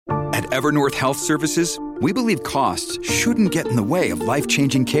At Evernorth Health Services, we believe costs shouldn't get in the way of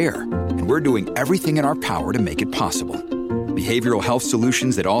life-changing care, and we're doing everything in our power to make it possible. Behavioral health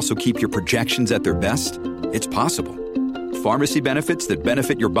solutions that also keep your projections at their best? It's possible. Pharmacy benefits that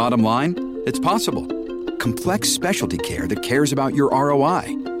benefit your bottom line? It's possible. Complex specialty care that cares about your ROI?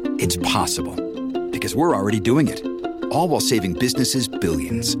 It's possible. Because we're already doing it. All while saving businesses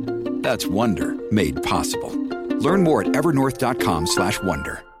billions. That's Wonder made possible. Learn more at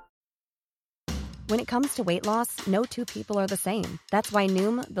evernorth.com/wonder. When it comes to weight loss, no two people are the same. That's why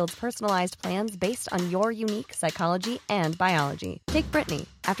Noom builds personalized plans based on your unique psychology and biology. Take Brittany.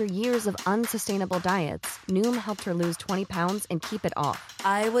 After years of unsustainable diets, Noom helped her lose 20 pounds and keep it off.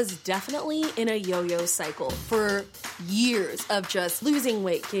 I was definitely in a yo-yo cycle for years of just losing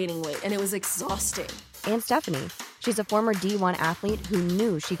weight, gaining weight, and it was exhausting. And Stephanie. She's a former D1 athlete who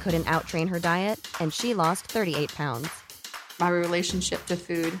knew she couldn't outtrain her diet, and she lost 38 pounds. My relationship to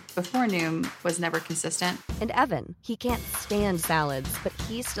food before Noom was never consistent. And Evan, he can't stand salads, but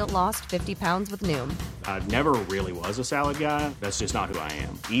he still lost 50 pounds with Noom. I never really was a salad guy. That's just not who I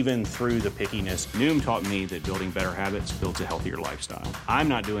am. Even through the pickiness, Noom taught me that building better habits builds a healthier lifestyle. I'm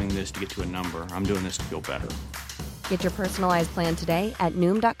not doing this to get to a number. I'm doing this to feel better. Get your personalized plan today at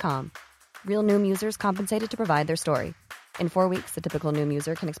Noom.com. Real Noom users compensated to provide their story. In 4 weeks, the typical Noom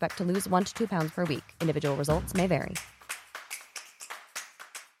user can expect to lose 1 to 2 pounds per week. Individual results may vary.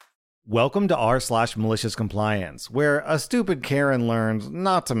 Welcome to r/malicious-compliance, where a stupid Karen learns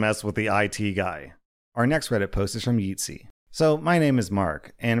not to mess with the IT guy. Our next Reddit post is from Yeatsy. So, my name is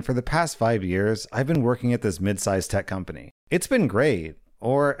Mark, and for the past 5 years, I've been working at this mid-sized tech company. It's been great,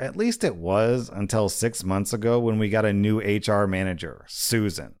 or at least it was until 6 months ago when we got a new HR manager,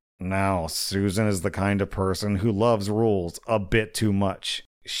 Susan. Now, Susan is the kind of person who loves rules a bit too much.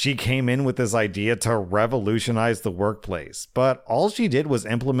 She came in with this idea to revolutionize the workplace, but all she did was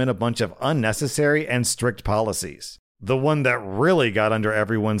implement a bunch of unnecessary and strict policies. The one that really got under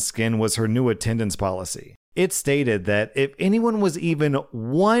everyone's skin was her new attendance policy. It stated that if anyone was even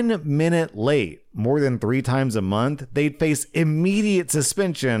 1 minute late more than 3 times a month, they'd face immediate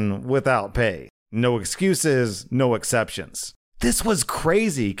suspension without pay. No excuses, no exceptions. This was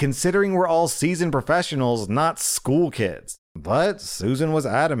crazy considering we're all seasoned professionals, not school kids. But Susan was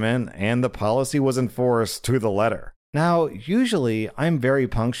adamant, and the policy was enforced to the letter. Now, usually I'm very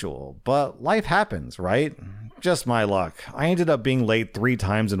punctual, but life happens, right? Just my luck. I ended up being late 3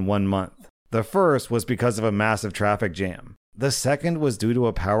 times in 1 month. The first was because of a massive traffic jam. The second was due to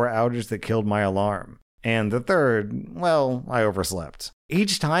a power outage that killed my alarm. And the third, well, I overslept.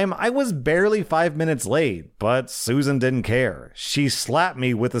 Each time I was barely 5 minutes late, but Susan didn't care. She slapped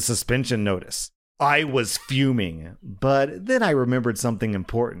me with a suspension notice. I was fuming, but then I remembered something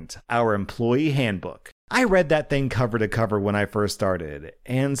important, our employee handbook. I read that thing cover to cover when I first started,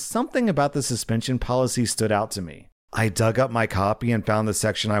 and something about the suspension policy stood out to me. I dug up my copy and found the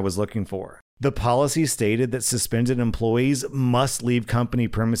section I was looking for. The policy stated that suspended employees must leave company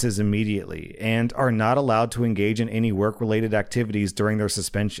premises immediately and are not allowed to engage in any work-related activities during their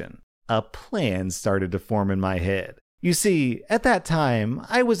suspension. A plan started to form in my head. You see, at that time,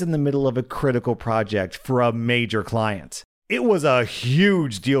 I was in the middle of a critical project for a major client. It was a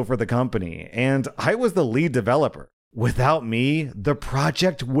huge deal for the company, and I was the lead developer. Without me, the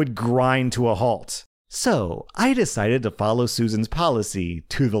project would grind to a halt. So, I decided to follow Susan's policy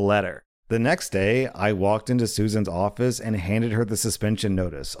to the letter. The next day, I walked into Susan's office and handed her the suspension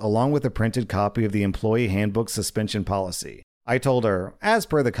notice, along with a printed copy of the employee handbook suspension policy. I told her, as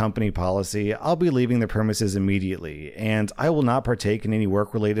per the company policy, I'll be leaving the premises immediately, and I will not partake in any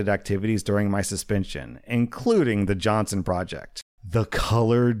work-related activities during my suspension, including the Johnson project. The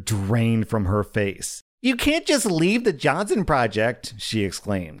color drained from her face. "You can't just leave the Johnson project," she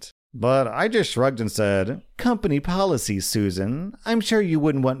exclaimed. But I just shrugged and said, "Company policy, Susan. I'm sure you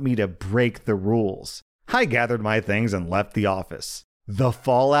wouldn't want me to break the rules." I gathered my things and left the office. The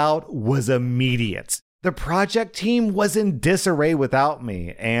fallout was immediate. The project team was in disarray without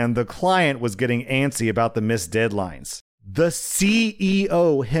me, and the client was getting antsy about the missed deadlines. The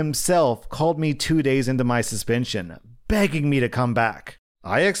CEO himself called me 2 days into my suspension, begging me to come back.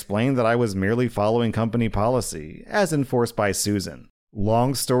 I explained that I was merely following company policy, as enforced by Susan.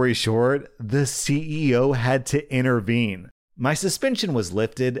 Long story short, the CEO had to intervene. My suspension was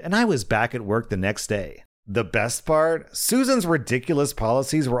lifted, and I was back at work the next day. The best part, Susan's ridiculous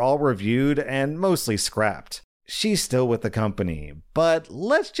policies were all reviewed and mostly scrapped. She's still with the company, but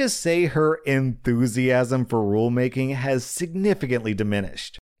let's just say her enthusiasm for rulemaking has significantly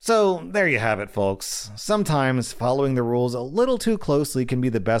diminished. So there you have it, folks. Sometimes following the rules a little too closely can be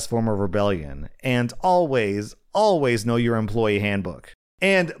the best form of rebellion, and always know your employee handbook.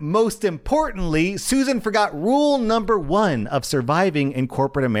 And most importantly, Susan forgot rule number 1 of surviving in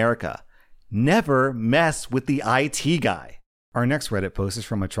corporate America. Never mess with the IT guy. Our next Reddit post is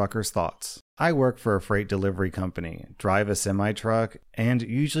from a trucker's thoughts. I work for a freight delivery company, drive a semi-truck, and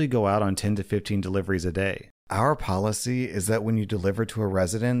usually go out on 10 to 15 deliveries a day. Our policy is that when you deliver to a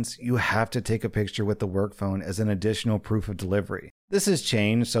residence, you have to take a picture with the work phone as an additional proof of delivery. This has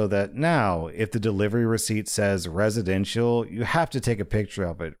changed so that now, if the delivery receipt says residential, you have to take a picture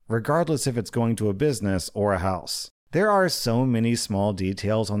of it, regardless if it's going to a business or a house. There are so many small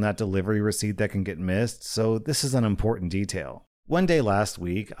details on that delivery receipt that can get missed, so this is an important detail. One day last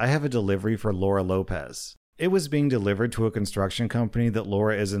week, I have a delivery for Laura Lopez. It was being delivered to a construction company that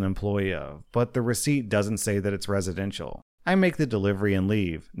Laura is an employee of, but the receipt doesn't say that it's residential. I make the delivery and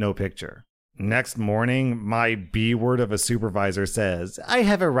leave, no picture. Next morning, my B word of a supervisor says, "I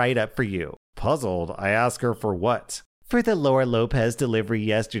have a write-up for you." Puzzled, I ask her for what? "For the Laura Lopez delivery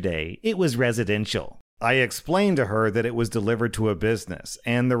yesterday. It was residential." I explained to her that it was delivered to a business,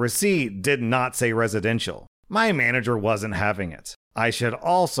 and the receipt did not say residential. My manager wasn't having it. I should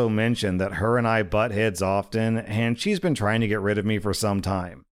also mention that her and I butt heads often, and she's been trying to get rid of me for some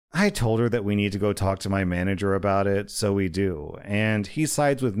time. I told her that we need to go talk to my manager about it, so we do, and he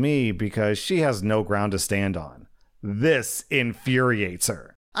sides with me because she has no ground to stand on. This infuriates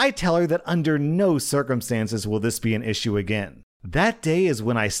her. I tell her that under no circumstances will this be an issue again. That day is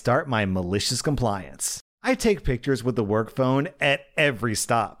when I start my malicious compliance. I take pictures with the work phone at every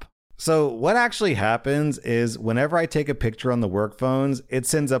stop. So what actually happens is whenever I take a picture on the work phones, it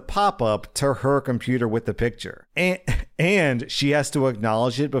sends a pop-up to her computer with the picture. And she has to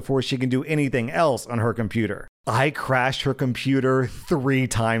acknowledge it before she can do anything else on her computer. I crashed her computer 3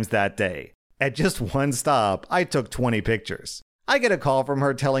 times that day. At just one stop, I took 20 pictures. I get a call from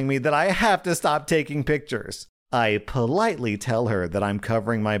her telling me that I have to stop taking pictures. I politely tell her that I'm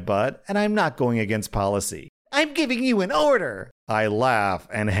covering my butt and I'm not going against policy. "I'm giving you an order." I laugh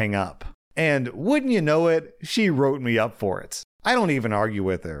and hang up. And wouldn't you know it, she wrote me up for it. I don't even argue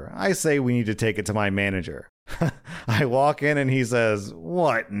with her. I say we need to take it to my manager. I walk in and he says,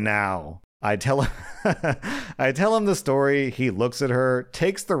 "What now?" I tell him the story. He looks at her,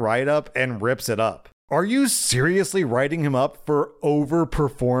 takes the write-up, and rips it up. Are you seriously writing him up for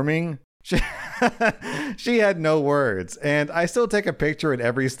overperforming? She had no words, and I still take a picture at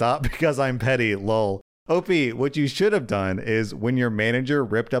every stop because I'm petty, lol. OP, what you should have done is when your manager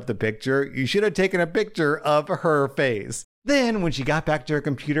ripped up the picture, you should have taken a picture of her face. Then when she got back to her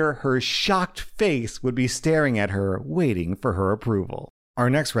computer, her shocked face would be staring at her, waiting for her approval. Our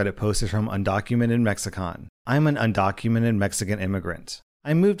next Reddit post is from Undocumented Mexican. I'm an undocumented Mexican immigrant.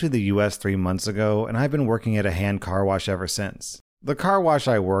 I moved to the US 3 months ago, and I've been working at a hand car wash ever since. The car wash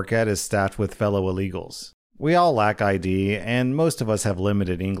I work at is staffed with fellow illegals. We all lack ID, and most of us have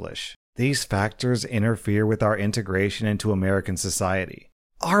limited English. These factors interfere with our integration into American society.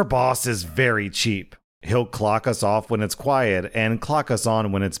 Our boss is very cheap. He'll clock us off when it's quiet and clock us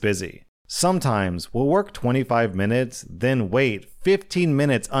on when it's busy. Sometimes we'll work 25 minutes, then wait 15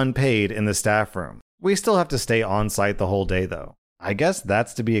 minutes unpaid in the staff room. We still have to stay on site the whole day though. I guess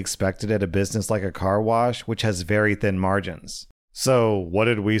that's to be expected at a business like a car wash, which has very thin margins. So what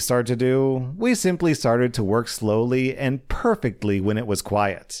did we start to do? We simply started to work slowly and perfectly when it was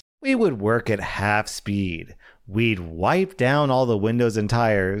quiet. We would work at half speed. We'd wipe down all the windows and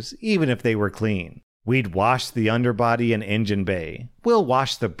tires, even if they were clean. We'd wash the underbody and engine bay. We'll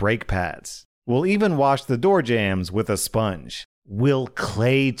wash the brake pads. We'll even wash the door jambs with a sponge. We'll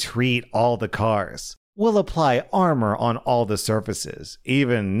clay treat all the cars. We'll apply armor on all the surfaces,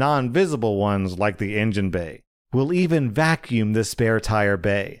 even non-visible ones like the engine bay. We'll even vacuum the spare tire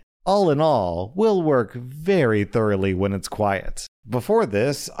bay. All in all, we'll work very thoroughly when it's quiet. Before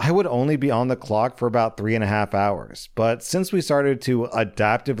this, I would only be on the clock for about 3.5 hours, but since we started to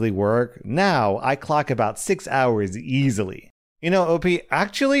adaptively work, now I clock about 6 hours easily. You know, OP,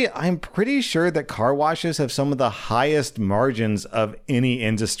 actually, I'm pretty sure that car washes have some of the highest margins of any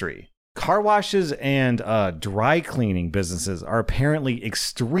industry. Car washes and dry cleaning businesses are apparently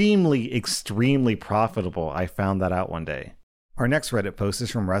extremely profitable. I found that out one day. Our next Reddit post is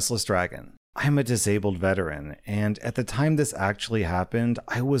from Restless Dragon. I'm a disabled veteran, and at the time this actually happened,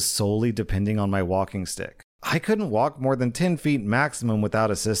 I was solely depending on my walking stick. I couldn't walk more than 10 feet maximum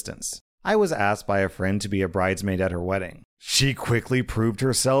without assistance. I was asked by a friend to be a bridesmaid at her wedding. She quickly proved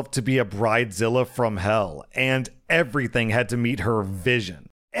herself to be a bridezilla from hell, and everything had to meet her vision.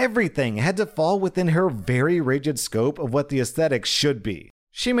 Everything had to fall within her very rigid scope of what the aesthetic should be.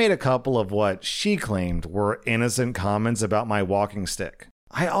 She made a couple of what she claimed were innocent comments about my walking stick.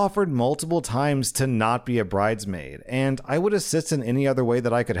 I offered multiple times to not be a bridesmaid, and I would assist in any other way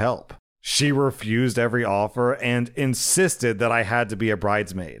that I could help. She refused every offer and insisted that I had to be a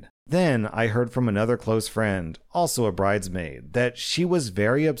bridesmaid. Then I heard from another close friend, also a bridesmaid, that she was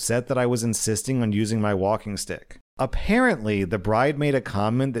very upset that I was insisting on using my walking stick. Apparently, the bride made a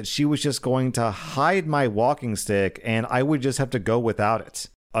comment that she was just going to hide my walking stick and I would just have to go without it.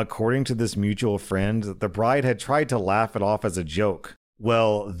 According to this mutual friend, the bride had tried to laugh it off as a joke.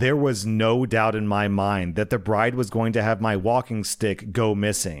 Well, there was no doubt in my mind that the bride was going to have my walking stick go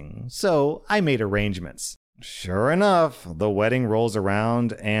missing, so I made arrangements. Sure enough, the wedding rolls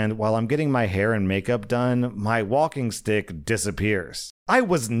around, and while I'm getting my hair and makeup done, my walking stick disappears. I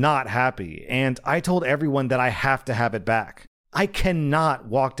was not happy, and I told everyone that I have to have it back. I cannot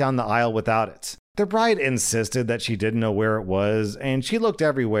walk down the aisle without it. The bride insisted that she didn't know where it was, and she looked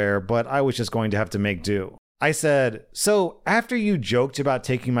everywhere, but I was just going to have to make do. I said, "So after you joked about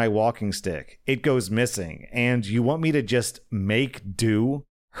taking my walking stick, it goes missing, and you want me to just make do?"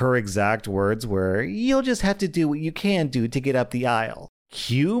 Her exact words were, "You'll just have to do what you can do to get up the aisle."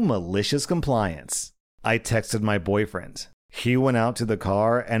 Cue malicious compliance. I texted my boyfriend. He went out to the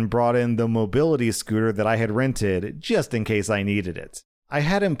car and brought in the mobility scooter that I had rented just in case I needed it. I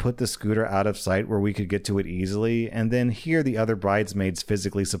had him put the scooter out of sight where we could get to it easily, and then here the other bridesmaids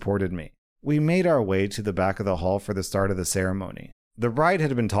physically supported me. We made our way to the back of the hall for the start of the ceremony. The bride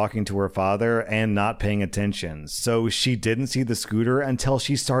had been talking to her father and not paying attention, so she didn't see the scooter until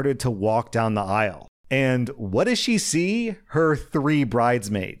she started to walk down the aisle. And what does she see? Her 3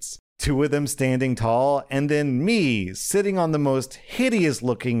 bridesmaids. 2 of them standing tall, and then me sitting on the most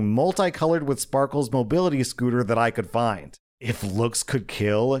hideous-looking, multicolored with sparkles mobility scooter that I could find. If looks could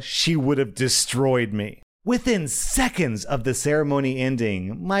kill, she would have destroyed me. Within seconds of the ceremony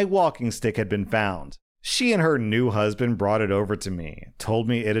ending, my walking stick had been found. She and her new husband brought it over to me, told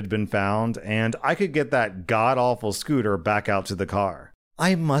me it had been found, and I could get that god-awful scooter back out to the car.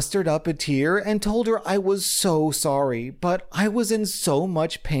 I mustered up a tear and told her I was so sorry, but I was in so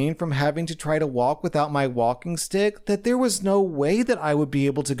much pain from having to try to walk without my walking stick that there was no way that I would be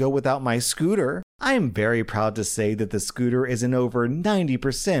able to go without my scooter. I am very proud to say that the scooter is in over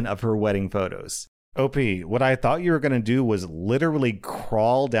 90% of her wedding photos. OP, what I thought you were going to do was literally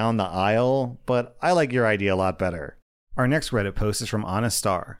crawl down the aisle, but I like your idea a lot better. Our next Reddit post is from Honest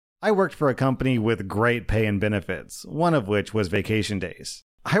Star. I worked for a company with great pay and benefits, one of which was vacation days.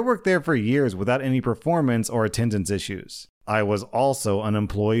 I worked there for years without any performance or attendance issues. I was also an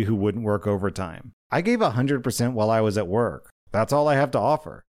employee who wouldn't work overtime. I gave 100% while I was at work. That's all I have to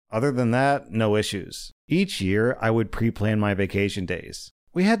offer. Other than that, no issues. Each year, I would pre-plan my vacation days.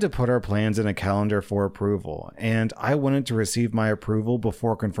 We had to put our plans in a calendar for approval, and I wanted to receive my approval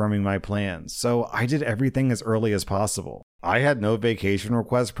before confirming my plans, so I did everything as early as possible. I had no vacation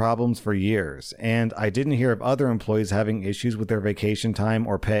request problems for years, and I didn't hear of other employees having issues with their vacation time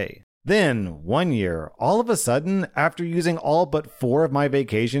or pay. Then, one year, all of a sudden, after using all but 4 of my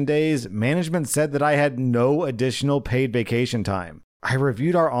vacation days, management said that I had no additional paid vacation time. I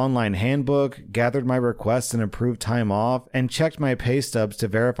reviewed our online handbook, gathered my requests and approved time off, and checked my pay stubs to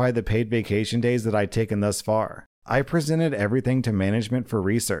verify the paid vacation days that I'd taken thus far. I presented everything to management for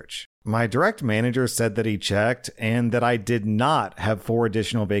research. My direct manager said that he checked and that I did not have 4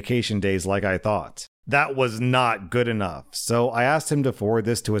 additional vacation days like I thought. That was not good enough, so I asked him to forward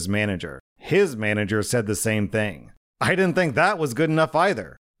this to his manager. His manager said the same thing. I didn't think that was good enough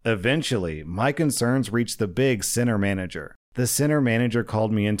either. Eventually, my concerns reached the big center manager. The center manager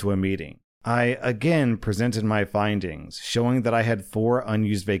called me into a meeting. I again presented my findings, showing that I had 4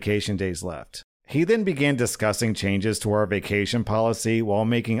 unused vacation days left. He then began discussing changes to our vacation policy while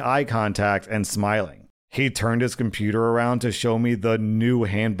making eye contact and smiling. He turned his computer around to show me the new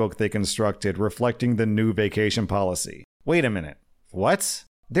handbook they constructed reflecting the new vacation policy. Wait a minute. What?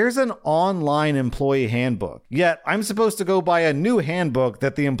 There's an online employee handbook, yet I'm supposed to go buy a new handbook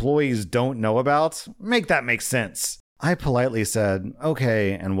that the employees don't know about? Make that make sense. I politely said,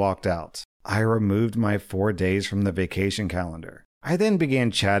 okay, and walked out. I removed my 4 days from the vacation calendar. I then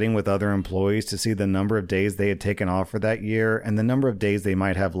began chatting with other employees to see the number of days they had taken off for that year and the number of days they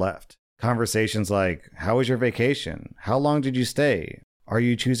might have left. Conversations like, how was your vacation? How long did you stay? Are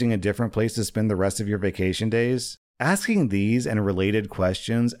you choosing a different place to spend the rest of your vacation days? Asking these and related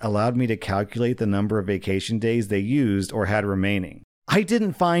questions allowed me to calculate the number of vacation days they used or had remaining. I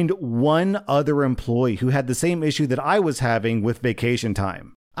didn't find one other employee who had the same issue that I was having with vacation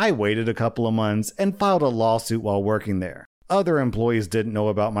time. I waited a couple of months and filed a lawsuit while working there. Other employees didn't know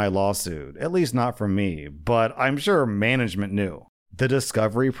about my lawsuit, at least not from me, but I'm sure management knew. The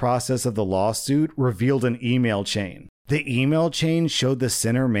discovery process of the lawsuit revealed an email chain. The email chain showed the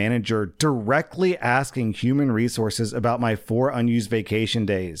center manager directly asking Human Resources about my 4 unused vacation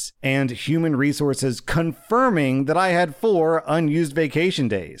days, and Human Resources confirming that I had 4 unused vacation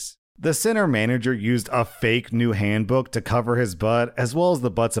days. The center manager used a fake new handbook to cover his butt, as well as the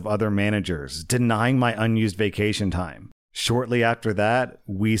butts of other managers, denying my unused vacation time. Shortly after that,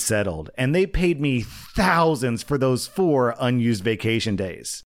 we settled, and they paid me thousands for those 4 unused vacation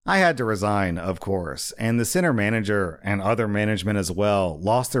days. I had to resign, of course, and the center manager and other management as well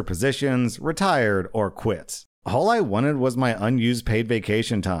lost their positions, retired, or quit. All I wanted was my unused paid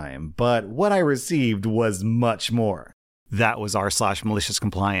vacation time, but what I received was much more. That was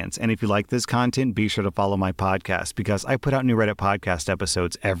r/maliciouscompliance, and if you like this content, be sure to follow my podcast because I put out new Reddit podcast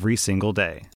episodes every single day.